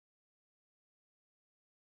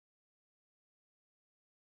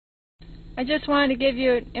I just wanted to give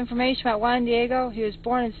you information about Juan Diego. He was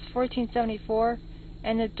born in 1474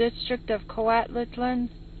 in the district of Coatliclan.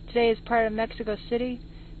 Today is part of Mexico City.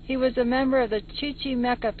 He was a member of the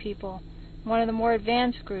Chichimeca people, one of the more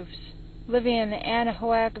advanced groups, living in the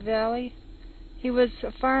Anahuac Valley. He was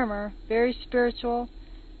a farmer, very spiritual.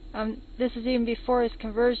 This is even before his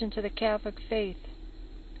conversion to the Catholic faith,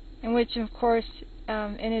 in which, of course,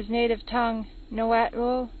 in his native tongue,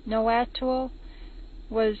 Noatul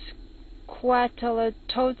was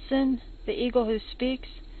Quetzalcoatl, the eagle who speaks.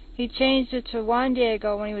 He changed it to Juan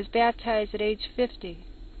Diego when he was baptized at age 50.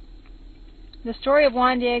 The story of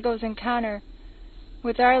Juan Diego's encounter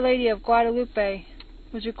with Our Lady of Guadalupe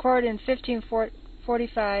was recorded in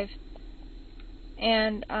 1545,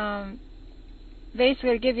 and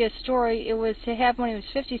basically, to give you a story, it was to happen when he was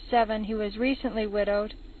 57. He was recently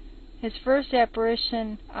widowed. His first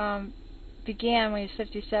apparition began when he was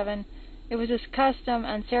 57. It was his custom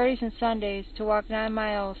on Saturdays and Sundays to walk 9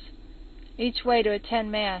 miles each way to attend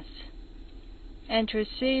Mass and to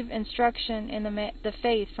receive instruction in the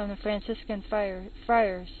faith from the Franciscan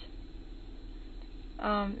friars.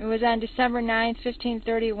 It was on December 9,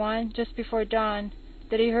 1531, just before dawn,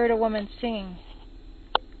 that he heard a woman singing.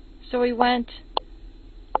 So he went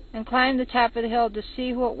and climbed the top of the hill to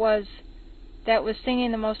see who it was that was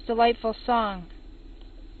singing the most delightful song.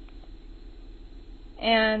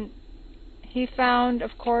 And he found,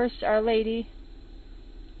 of course, Our Lady,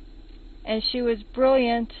 and she was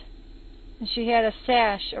brilliant, and she had a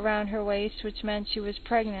sash around her waist, which meant she was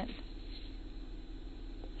pregnant.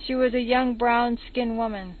 She was a young brown-skinned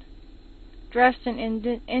woman, dressed in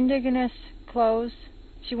indigenous clothes.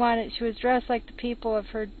 She was dressed like the people of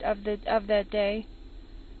that day,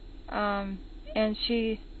 and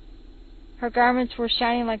her garments were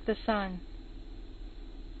shining like the sun.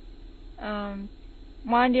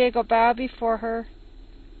 Juan Diego bowed before her,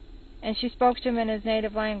 and she spoke to him in his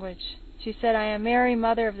native language. She said, "I am Mary,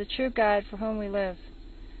 Mother of the true God for whom we live."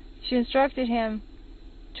 She instructed him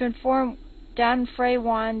to inform Don Fray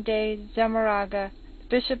Juan de Zamaraga,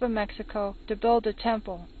 Bishop of Mexico, to build a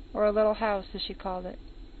temple, or a little house, as she called it.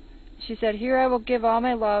 She said, "Here I will give all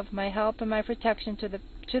my love, my help, and my protection to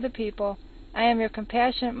the people. I am your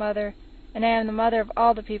compassionate mother, and I am the mother of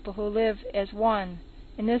all the people who live as one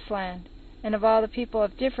in this land, and of all the people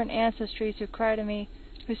of different ancestries who cry to me,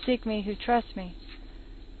 who seek me, who trust me."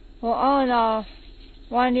 Well, all in all,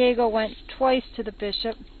 Juan Diego went twice to the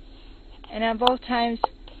bishop, and on both times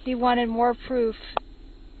he wanted more proof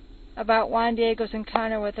about Juan Diego's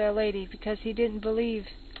encounter with Our Lady, because he didn't believe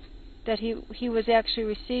that he was actually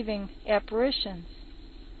receiving apparitions.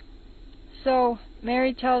 So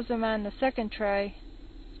Mary tells him on the second try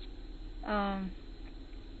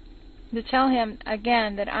to tell him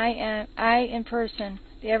again that I in person,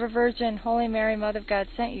 the ever Virgin, Holy Mary, Mother of God,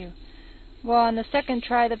 sent you. Well, on the second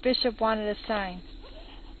try, the bishop wanted a sign.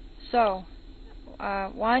 So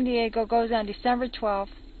Juan Diego goes on December 12th,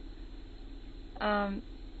 and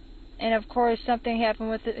of course something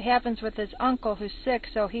happens with his uncle who's sick,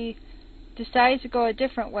 so he decides to go a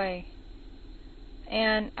different way.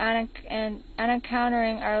 And on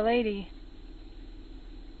encountering Our Lady,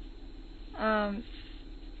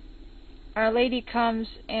 Our Lady comes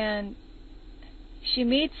and she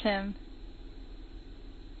meets him,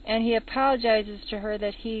 and he apologizes to her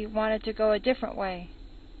that he wanted to go a different way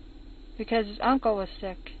because his uncle was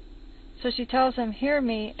sick. So she tells him, "Hear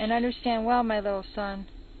me and understand well, my little son.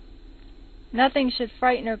 Nothing should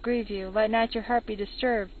frighten or grieve you. Let not your heart be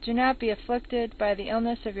disturbed. Do not be afflicted by the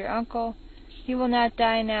illness of your uncle. He will not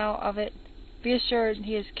die now of it. Be assured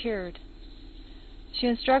he is cured." She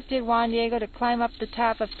instructed Juan Diego to climb up the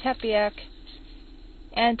top of Tepeyac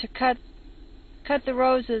and to cut the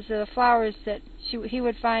roses or the flowers that he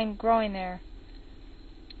would find growing there.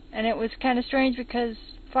 And it was kind of strange because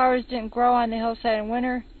flowers didn't grow on the hillside in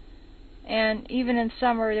winter, and even in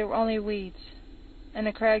summer there were only weeds and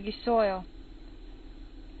the craggy soil.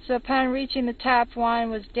 So upon reaching the top, Juan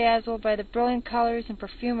was dazzled by the brilliant colors and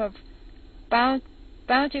perfume of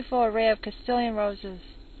bountiful array of Castilian roses.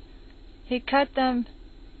 He cut them,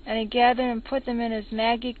 and he gathered and put them in his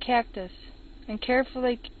Maggie cactus, and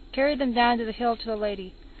carefully carried them down to the hill to the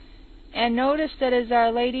lady. And noticed that as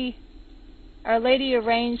Our Lady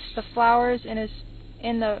arranged the flowers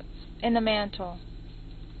in the mantle.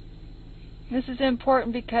 This is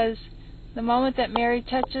important because the moment that Mary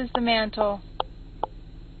touches the mantle,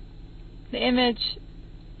 the image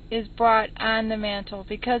is brought on the mantle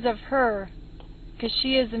because of her, because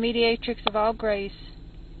she is the mediatrix of all grace.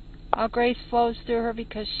 All grace flows through her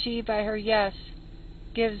because she, by her yes,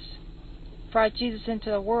 brought Jesus into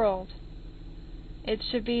the world. It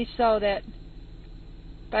should be so that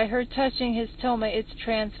by her touching his tilma, it's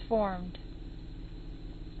transformed.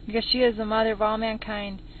 Because she is the mother of all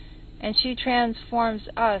mankind, and she transforms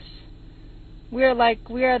us. We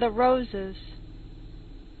are the roses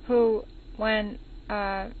who, when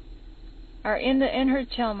are in her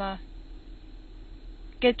tilma,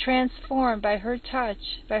 get transformed by her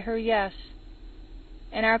touch, by her yes,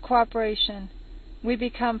 and our cooperation. We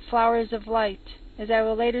become flowers of light. As I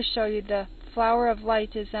will later show you, the flower of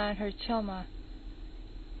light is on her tilma.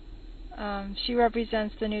 She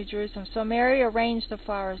represents the New Jerusalem. So Mary arranged the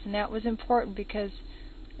flowers, and that was important because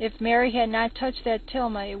if Mary had not touched that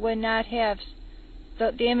tilma, it would not have,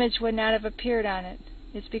 the image would not have appeared on it.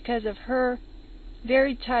 It's because of her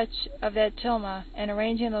very touch of that tilma and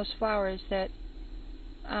arranging those flowers that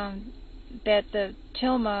the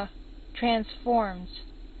tilma transforms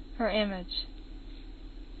her image.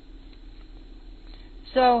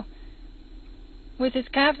 So, with his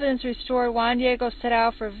confidence restored, Juan Diego set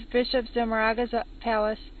out for Bishop Zumarraga's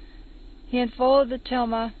palace. He unfolded the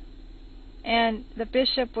tilma, and the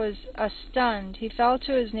bishop was stunned. He fell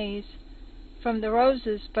to his knees from the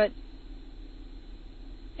roses, but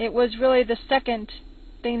it was really the second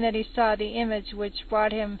thing that he saw, the image which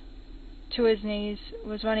brought him to his knees,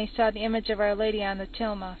 was when he saw the image of Our Lady on the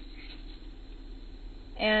tilma.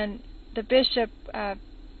 And the bishop,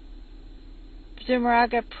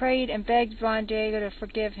 Zumarraga, prayed and begged Juan Diego to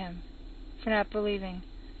forgive him for not believing.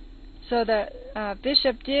 So the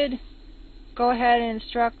bishop did go ahead and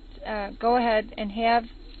have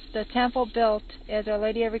the temple built as Our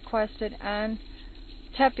Lady had requested on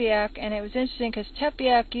Tepeyac. And it was interesting because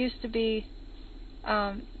Tepeyac used to be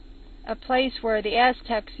a place where the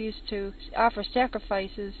Aztecs used to offer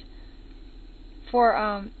sacrifices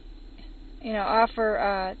for,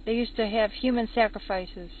 they used to have human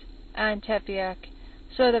sacrifices on Tepeyac.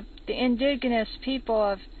 So the indigenous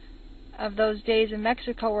people of those days in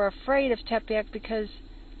Mexico were afraid of Tepeyac because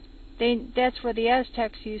that's where the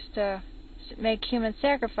Aztecs used to make human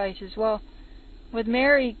sacrifices. Well, with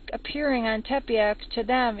Mary appearing on Tepeyac, to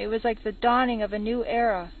them it was like the dawning of a new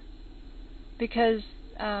era, because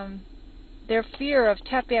their fear of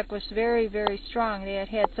Tepeyac was very, very strong. They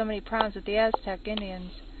had so many problems with the Aztec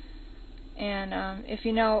Indians. And if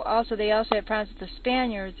you know, they also had problems with the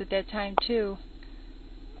Spaniards at that time too.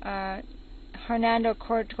 Hernando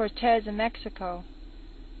Cortez in Mexico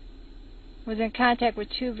was in contact with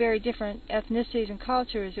two very different ethnicities and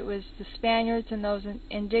cultures. It was the Spaniards and those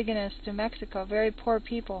indigenous to Mexico, very poor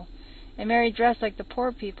people. And Mary dressed like the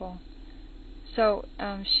poor people. So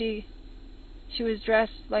she was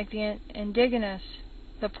dressed like the indigenous,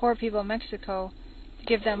 the poor people of Mexico, to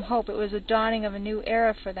give them hope. It was a dawning of a new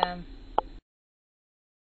era for them.